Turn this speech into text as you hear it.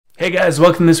Hey guys,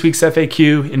 welcome to this week's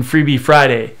FAQ and Freebie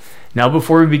Friday. Now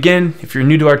before we begin, if you're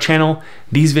new to our channel,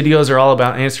 these videos are all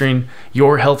about answering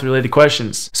your health related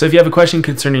questions. So if you have a question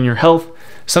concerning your health,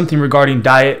 something regarding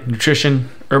diet, nutrition,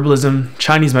 herbalism,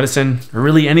 Chinese medicine, or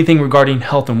really anything regarding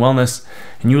health and wellness,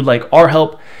 and you would like our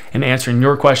help in answering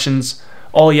your questions,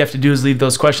 all you have to do is leave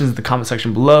those questions in the comment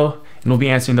section below, and we'll be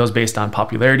answering those based on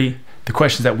popularity, the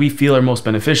questions that we feel are most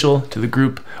beneficial to the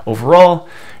group overall,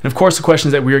 and of course the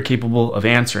questions that we are capable of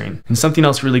answering. And something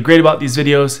else really great about these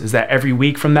videos is that every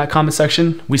week from that comment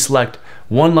section, we select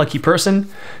one lucky person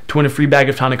to win a free bag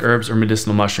of tonic herbs or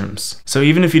medicinal mushrooms. So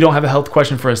even if you don't have a health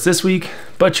question for us this week,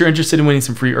 but you're interested in winning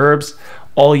some free herbs,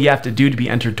 all you have to do to be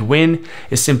entered to win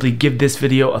is simply give this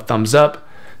video a thumbs up,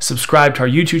 subscribe to our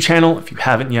YouTube channel if you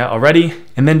haven't yet already,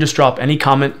 and then just drop any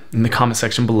comment in the comment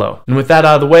section below. And with that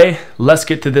out of the way, let's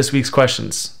get to this week's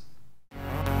questions.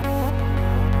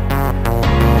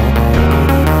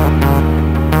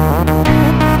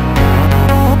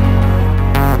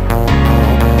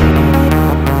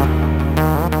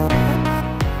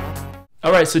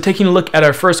 Alright, so taking a look at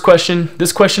our first question,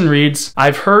 this question reads,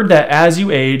 I've heard that as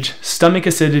you age, stomach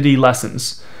acidity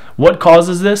lessens. What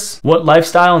causes this? What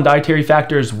lifestyle and dietary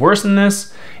factors worsen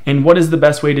this? And what is the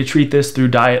best way to treat this through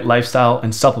diet, lifestyle,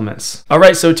 and supplements? All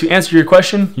right, so to answer your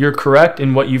question, you're correct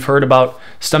in what you've heard about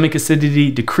stomach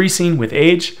acidity decreasing with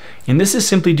age. And this is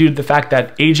simply due to the fact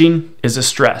that aging is a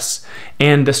stress.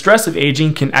 And the stress of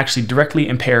aging can actually directly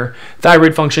impair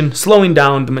thyroid function, slowing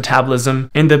down the metabolism.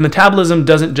 And the metabolism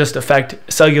doesn't just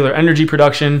affect cellular energy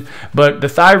production, but the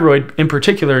thyroid in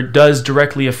particular does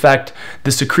directly affect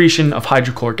the secretion of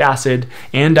hydrochloric acid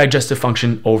and digestive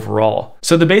function overall.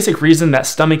 So the basic reason that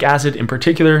stomach acid in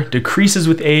particular decreases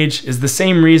with age is the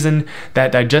same reason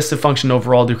that digestive function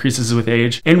overall decreases with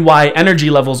age, and why energy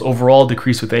levels overall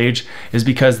decrease with age is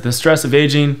because the stress of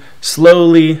aging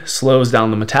slowly slows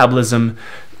down the metabolism,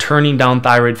 turning down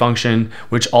thyroid function,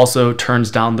 which also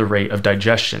turns down the rate of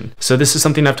digestion. So this is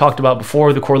something I've talked about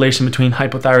before, the correlation between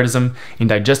hypothyroidism and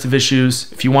digestive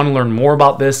issues. If you want to learn more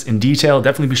about this in detail,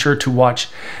 definitely be sure to watch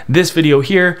this video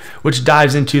here, which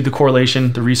dives into the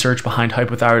correlation, the research behind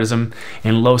hypothyroidism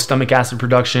and low stomach acid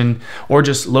production, or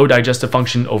just low digestive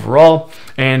function overall,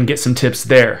 and get some tips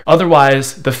there.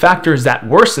 Otherwise, the factors that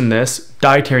worsen this,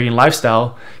 dietary and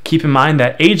lifestyle, keep in mind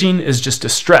that aging is just a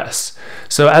stress.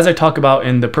 So as I talk about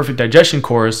in the Perfect Digestion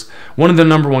course, one of the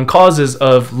 #1 causes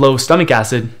of low stomach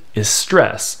acid is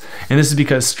stress. And this is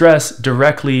because stress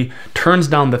directly turns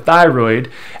down the thyroid,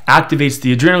 activates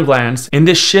the adrenal glands, and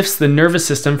this shifts the nervous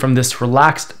system from this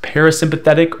relaxed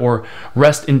parasympathetic or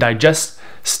rest and digest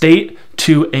state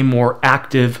to a more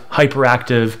active,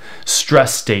 hyperactive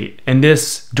stress state. And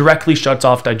this directly shuts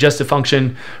off digestive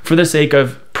function for the sake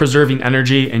of preserving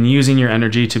energy and using your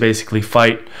energy to basically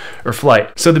fight or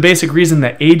flight. So the basic reason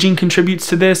that aging contributes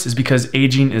to this is because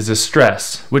aging is a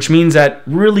stress, which means that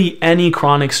really any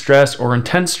chronic stress or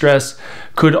intense stress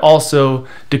could also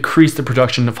decrease the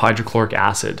production of hydrochloric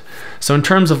acid. So in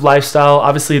terms of lifestyle,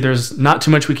 obviously there's not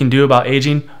too much we can do about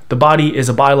aging. The body is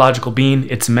a biological being,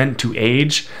 it's meant to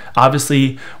age.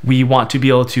 Obviously, we want to be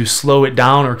able to slow it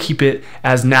down or keep it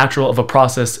as natural of a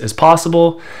process as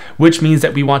possible, which means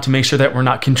that we want to make sure that we're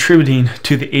not contributing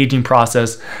to the aging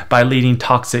process by leading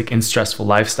toxic and stressful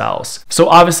lifestyles. So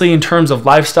obviously, in terms of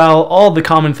lifestyle, all the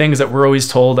common things that we're always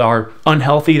told are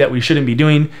unhealthy that we shouldn't be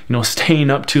doing, staying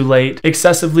up too late,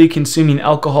 excessively consuming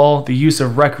alcohol, the use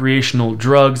of recreational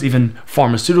drugs, even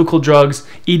pharmaceutical drugs,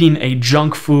 eating a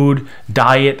junk food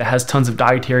diet that has tons of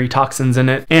dietary toxins in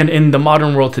it. And in the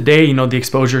modern world today, the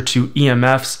exposure to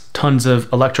EMFs, tons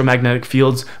of electromagnetic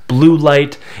fields, blue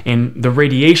light, and the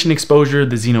radiation exposure,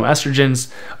 the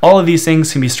xenoestrogens, all of these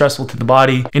things can be stressful to the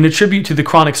body and attribute to the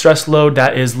chronic stress load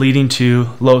that is leading to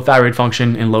low thyroid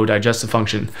function and low digestive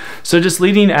function. So just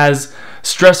leading as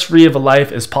stress-free of a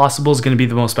life as possible is going to be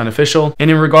the most beneficial.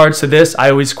 And in regards to this, I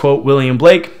always quote William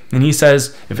Blake, and he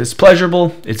says, if it's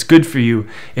pleasurable, it's good for you.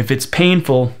 If it's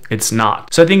painful, it's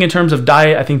not. So I think in terms of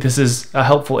diet, I think this is a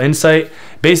helpful insight.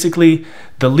 Basically,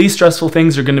 the least stressful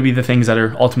things are going to be the things that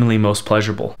are ultimately most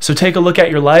pleasurable. So take a look at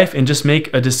your life and just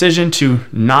make a decision to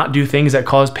not do things that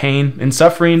cause pain and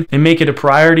suffering, and make it a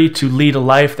priority to lead a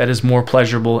life that is more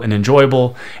pleasurable and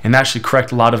enjoyable, and that should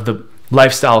correct a lot of the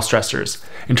lifestyle stressors.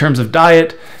 In terms of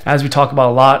diet, as we talk about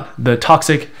a lot, the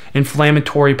toxic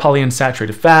inflammatory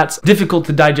polyunsaturated fats, difficult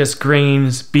to digest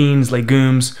grains, beans,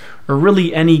 legumes, or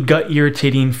really any gut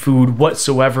irritating food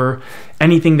whatsoever,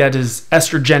 anything that is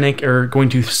estrogenic or going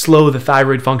to slow the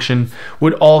thyroid function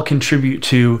would all contribute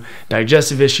to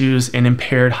digestive issues and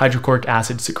impaired hydrochloric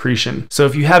acid secretion. So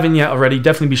if you haven't yet already,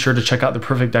 definitely be sure to check out the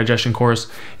Perfect Digestion course.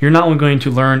 You're not only going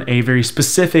to learn a very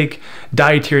specific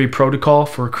dietary protocol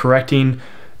for correcting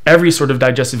every sort of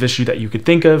digestive issue that you could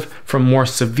think of, from more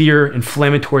severe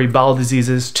inflammatory bowel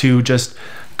diseases to just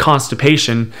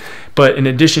constipation. But in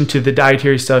addition to the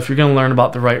dietary stuff, you're going to learn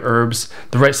about the right herbs,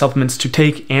 the right supplements to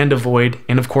take and avoid,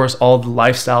 and of course all the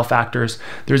lifestyle factors.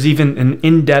 There's even an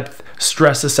in-depth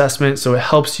stress assessment, so it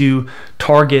helps you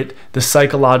target the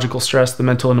psychological stress, the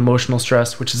mental and emotional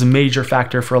stress, which is a major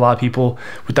factor for a lot of people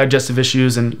with digestive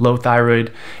issues and low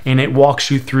thyroid. And it walks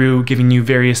you through giving you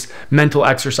various mental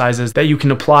exercises that you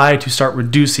can apply to start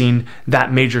reducing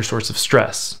that major source of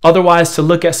stress. Otherwise, to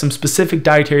look at some specific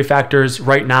dietary factors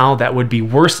right now that would be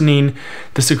worsening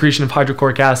the secretion of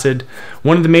hydrochloric acid,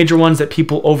 one of the major ones that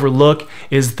people overlook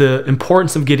is the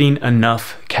importance of getting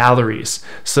enough calories.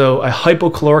 So a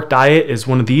hypocaloric diet is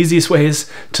one of the easiest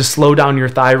ways to slow down your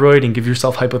thyroid and give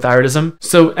yourself hypothyroidism.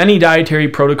 So any dietary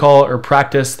protocol or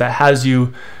practice that has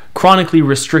you chronically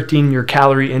restricting your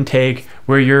calorie intake,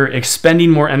 where you're expending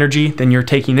more energy than you're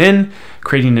taking in,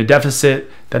 creating a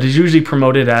deficit that is usually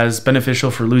promoted as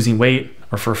beneficial for losing weight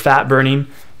or for fat burning.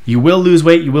 You will lose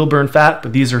weight, you will burn fat,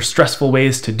 but these are stressful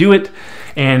ways to do it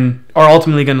and are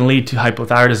ultimately going to lead to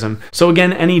hypothyroidism. So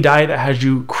again, any diet that has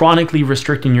you chronically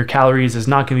restricting your calories is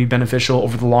not going to be beneficial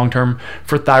over the long term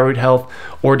for thyroid health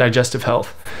or digestive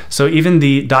health. So even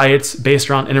the diets based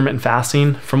around intermittent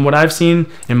fasting, from what I've seen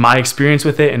in my experience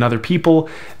with it and other people,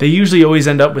 they usually always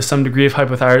end up with some degree of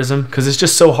hypothyroidism because it's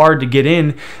just so hard to get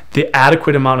in the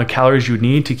adequate amount of calories you would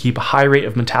need to keep a high rate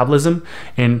of metabolism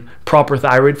and proper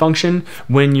thyroid function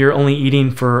when you're only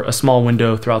eating for a small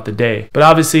window throughout the day. But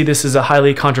obviously this is a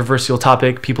highly controversial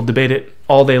topic. People debate it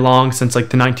all day long since like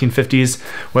the 1950s,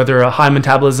 whether a high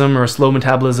metabolism or a slow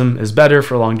metabolism is better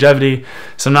for longevity.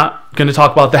 So I'm not going to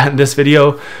talk about that in this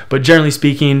video, but generally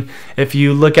speaking, if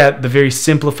you look at the very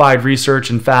simplified research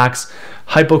and facts,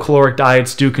 hypocaloric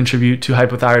diets do contribute to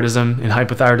hypothyroidism, and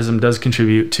hypothyroidism does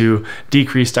contribute to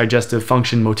decreased digestive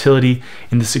function, motility,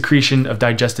 in the secretion of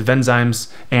digestive enzymes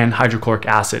and hydrochloric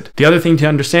acid. The other thing to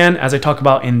understand, as I talk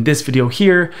about in this video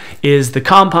here, is the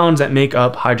compounds that make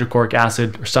up hydrochloric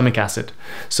acid or stomach acid.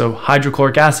 So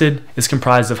hydrochloric acid is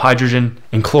comprised of hydrogen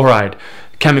and chloride.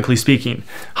 Chemically speaking,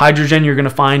 hydrogen you're going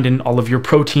to find in all of your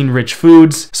protein-rich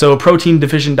foods. So a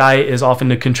protein-deficient diet is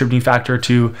often a contributing factor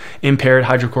to impaired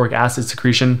hydrochloric acid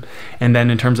secretion. And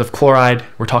then in terms of chloride,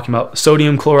 we're talking about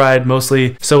sodium chloride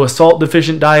mostly. So a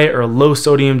salt-deficient diet or a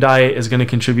low-sodium diet is going to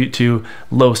contribute to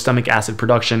low stomach acid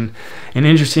production. And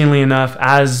interestingly enough,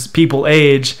 as people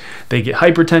age, they get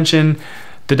hypertension.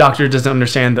 The doctor doesn't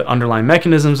understand the underlying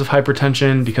mechanisms of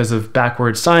hypertension because of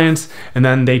backward science, and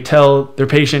then they tell their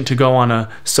patient to go on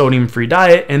a sodium-free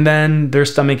diet, and then their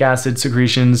stomach acid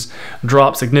secretions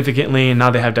drop significantly, and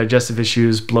now they have digestive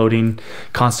issues, bloating,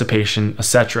 constipation,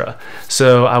 etc.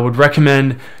 So I would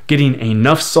recommend getting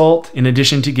enough salt in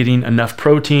addition to getting enough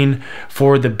protein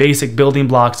for the basic building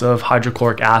blocks of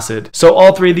hydrochloric acid. So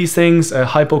all three of these things, a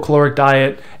hypocaloric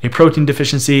diet, a protein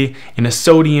deficiency, and a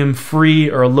sodium-free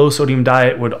or a low-sodium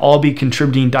diet would all be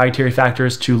contributing dietary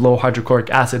factors to low hydrochloric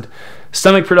acid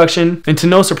stomach production. And to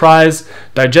no surprise,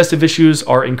 digestive issues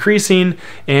are increasing,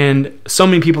 and so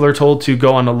many people are told to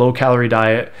go on a low-calorie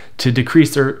diet to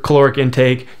decrease their caloric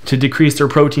intake, to decrease their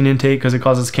protein intake because it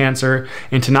causes cancer,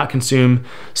 and to not consume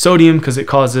sodium because it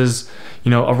causes,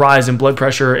 a rise in blood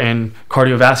pressure and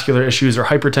cardiovascular issues or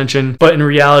hypertension. But in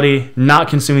reality, not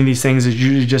consuming these things is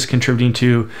usually just contributing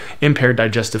to impaired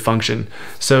digestive function.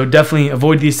 So definitely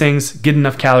avoid these things, get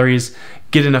enough calories,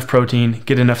 get enough protein,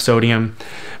 get enough sodium.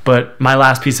 But my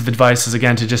last piece of advice is,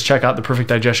 again, to just check out the Perfect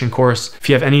Digestion course. If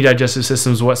you have any digestive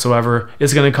systems whatsoever,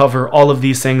 it's going to cover all of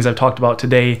these things I've talked about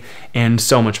today and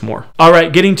so much more. All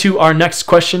right, getting to our next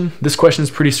question. This question is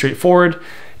pretty straightforward.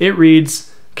 It reads,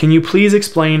 can you please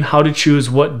explain how to choose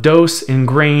what dose and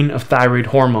grain of thyroid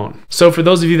hormone? So for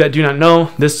those of you that do not know,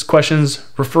 this question's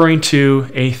referring to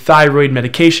a thyroid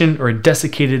medication or a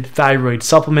desiccated thyroid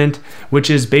supplement, which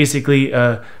is basically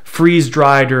a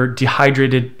freeze-dried or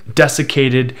dehydrated,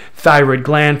 desiccated thyroid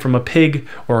gland from a pig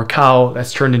or a cow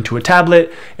that's turned into a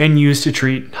tablet and used to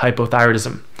treat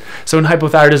hypothyroidism. So in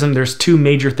hypothyroidism, there's two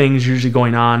major things usually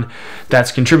going on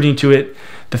that's contributing to it.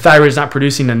 the thyroid is not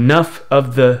producing enough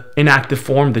of the inactive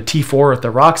form, the T4 or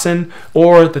thyroxine,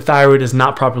 or the thyroid is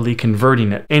not properly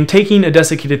converting it. And taking a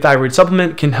desiccated thyroid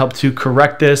supplement can help to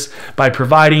correct this by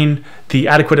providing the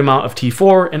adequate amount of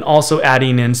T4 and also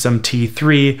adding in some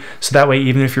T3, so that way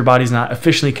even if your body's not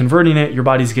efficiently converting it, your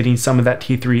body's getting some of that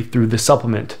T3 through the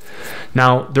supplement.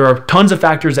 Now, there are tons of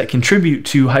factors that contribute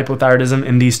to hypothyroidism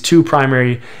in these two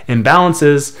primary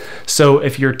imbalances. So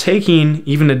if you're taking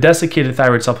even a desiccated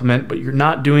thyroid supplement, but you're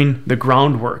not doing the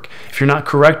groundwork, if you're not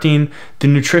correcting the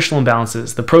nutritional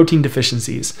imbalances, the protein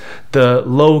deficiencies, the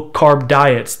low carb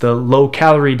diets, the low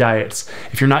calorie diets,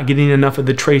 if you're not getting enough of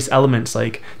the trace elements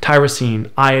like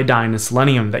tyrosine, iodine, and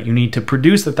selenium that you need to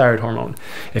produce the thyroid hormone,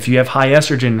 if you have high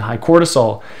estrogen, high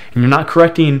cortisol, and you're not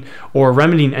correcting or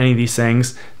remedying any of these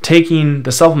things, taking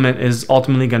the supplement is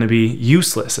ultimately going to be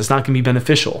useless. It's not going to be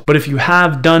beneficial. But if you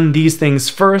have done these things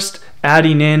first,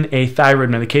 adding in a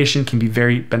thyroid medication can be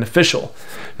very beneficial.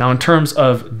 Now, in terms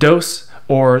of dose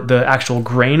or the actual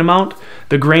grain amount,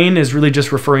 the grain is really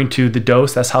just referring to the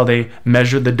dose. That's how they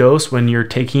measure the dose when you're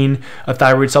taking a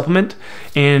thyroid supplement.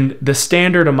 And the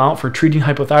standard amount for treating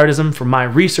hypothyroidism from my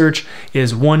research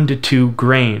is 1 to 2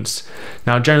 grains.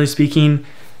 Now, generally speaking,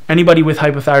 anybody with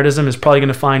hypothyroidism is probably going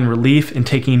to find relief in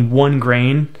taking 1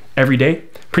 grain every day,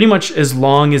 pretty much as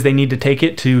long as they need to take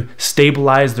it to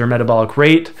stabilize their metabolic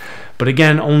rate. But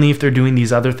again, only if they're doing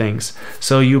these other things.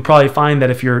 So you probably find that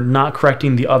if you're not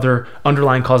correcting the other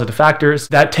underlying causative factors,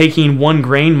 that taking 1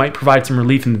 grain might provide some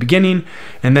relief in the beginning,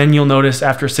 and then you'll notice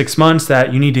after 6 months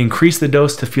that you need to increase the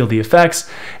dose to feel the effects,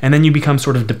 and then you become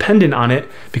sort of dependent on it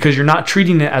because you're not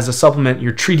treating it as a supplement,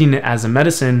 you're treating it as a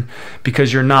medicine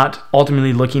because you're not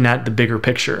ultimately looking at the bigger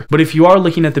picture. But if you are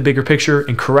looking at the bigger picture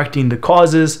and correcting the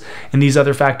causes and these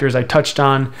other factors I touched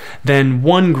on, then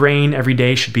 1 grain every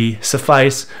day should be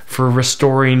suffice for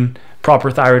restoring proper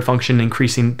thyroid function,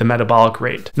 increasing the metabolic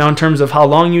rate. Now, in terms of how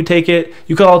long you take it,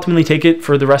 you could ultimately take it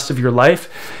for the rest of your life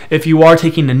if you are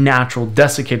taking the natural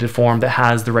desiccated form that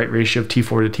has the right ratio of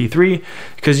T4 to T3,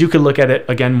 because you could look at it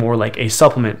again more like a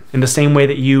supplement in the same way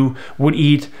that you would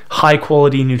eat high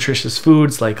quality nutritious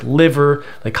foods like liver,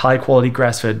 like high quality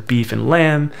grass-fed beef and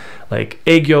lamb, like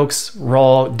egg yolks,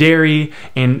 raw dairy,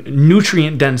 and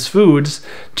nutrient dense foods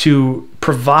to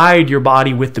provide your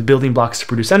body with the building blocks to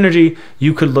produce energy.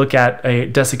 You could look at a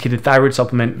desiccated thyroid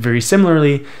supplement very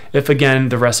similarly if, again,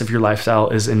 the rest of your lifestyle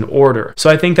is in order.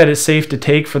 So I think that it's safe to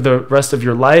take for the rest of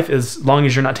your life as long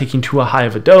as you're not taking too high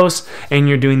of a dose and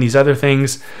you're doing these other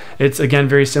things. It's, again,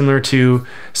 very similar to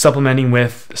supplementing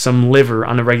with some liver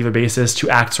on a regular basis to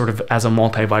act sort of as a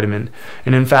multivitamin.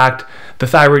 And in fact, the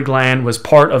thyroid gland was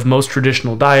part of most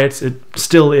traditional diets. It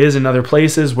still is in other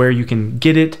places where you can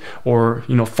get it, or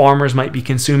farmers might be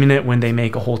consuming it when they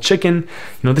make a whole chicken.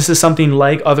 This is something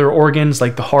like other organs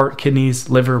like the heart, kidneys,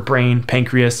 liver, brain,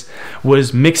 pancreas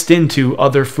was mixed into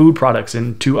other food products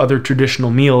and to other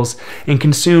traditional meals and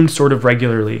consumed sort of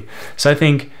regularly. So I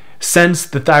think since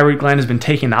the thyroid gland has been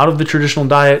taken out of the traditional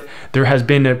diet, there has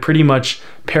been a pretty much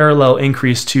parallel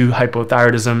increase to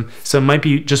hypothyroidism. So it might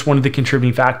be just one of the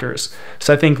contributing factors.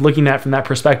 So I think looking at it from that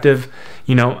perspective,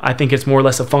 I think it's more or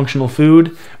less a functional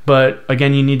food, but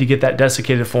again, you need to get that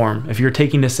desiccated form. If you're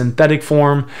taking a synthetic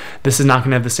form, this is not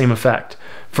going to have the same effect.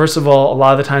 First of all, a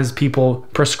lot of the times people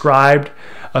prescribed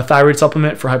a thyroid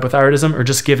supplement for hypothyroidism are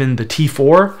just given the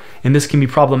T4, and this can be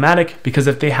problematic because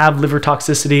if they have liver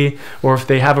toxicity or if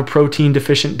they have a protein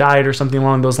deficient diet or something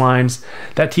along those lines,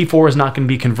 that T4 is not going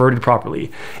to be converted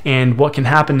properly. And what can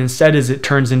happen instead is it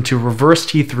turns into reverse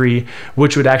T3,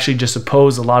 which would actually just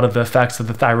oppose a lot of the effects of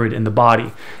the thyroid in the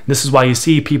body. This is why you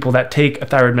see people that take a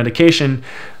thyroid medication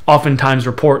oftentimes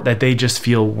report that they just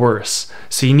feel worse.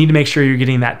 So you need to make sure you're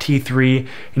getting that T3,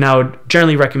 and I would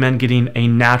generally recommend getting a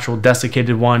natural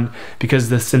desiccated one because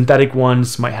the synthetic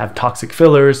ones might have toxic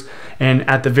fillers, and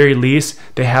at the very least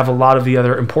they have a lot of the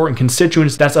other important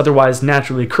constituents that's otherwise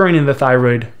naturally occurring in the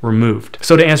thyroid removed.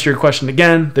 So to answer your question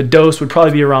again, the dose would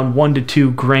probably be around 1 to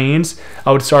 2 grains.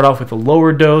 I would start off with a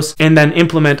lower dose and then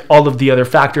implement all of the other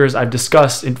factors I've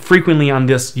discussed frequently on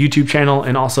this YouTube channel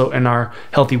and also in our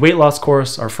healthy weight loss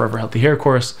course, our Forever Healthy Hair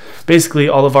course. Basically,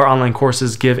 all of our online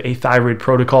courses give a thyroid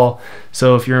protocol.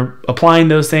 So if you're applying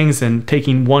those things and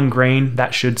taking 1 grain,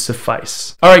 that should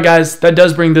suffice. All right, guys, that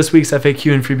does bring this week's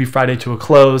FAQ and Freebie Friday to a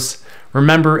close.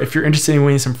 Remember, if you're interested in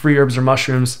winning some free herbs or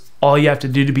mushrooms, all you have to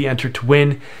do to be entered to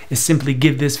win is simply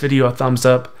give this video a thumbs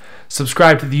up,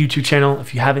 subscribe to the YouTube channel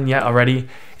if you haven't yet already,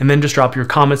 and then just drop your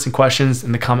comments and questions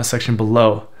in the comment section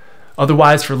below.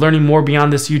 Otherwise, for learning more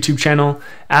beyond this YouTube channel,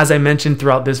 as I mentioned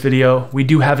throughout this video, we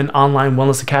do have an online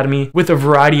wellness academy with a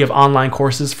variety of online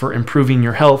courses for improving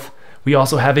your health. We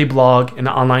also have a blog and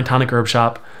an online tonic herb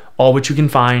shop. all which you can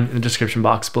find in the description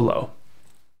box below.